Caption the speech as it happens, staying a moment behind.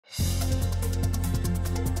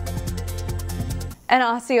An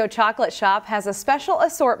Osseo chocolate shop has a special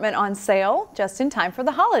assortment on sale just in time for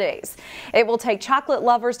the holidays. It will take chocolate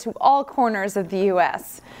lovers to all corners of the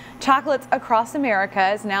U.S. Chocolates Across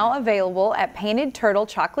America is now available at Painted Turtle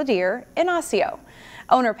Chocolatier in Osseo.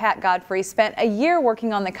 Owner Pat Godfrey spent a year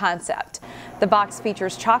working on the concept. The box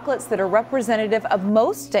features chocolates that are representative of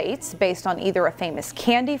most states based on either a famous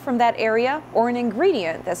candy from that area or an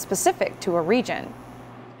ingredient that's specific to a region.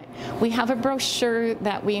 We have a brochure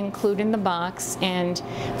that we include in the box, and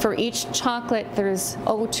for each chocolate there's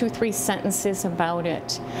 2-3 sentences about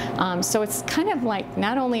it. So it's kind of like,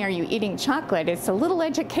 not only are you eating chocolate, it's a little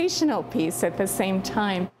educational piece at the same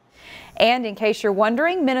time. And in case you're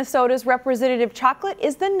wondering, Minnesota's representative chocolate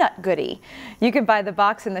is the Nut Goody. You can buy the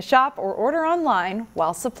box in the shop or order online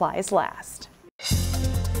while supplies last.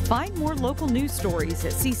 Find more local news stories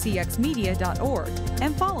at ccxmedia.org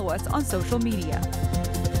and follow us on social media.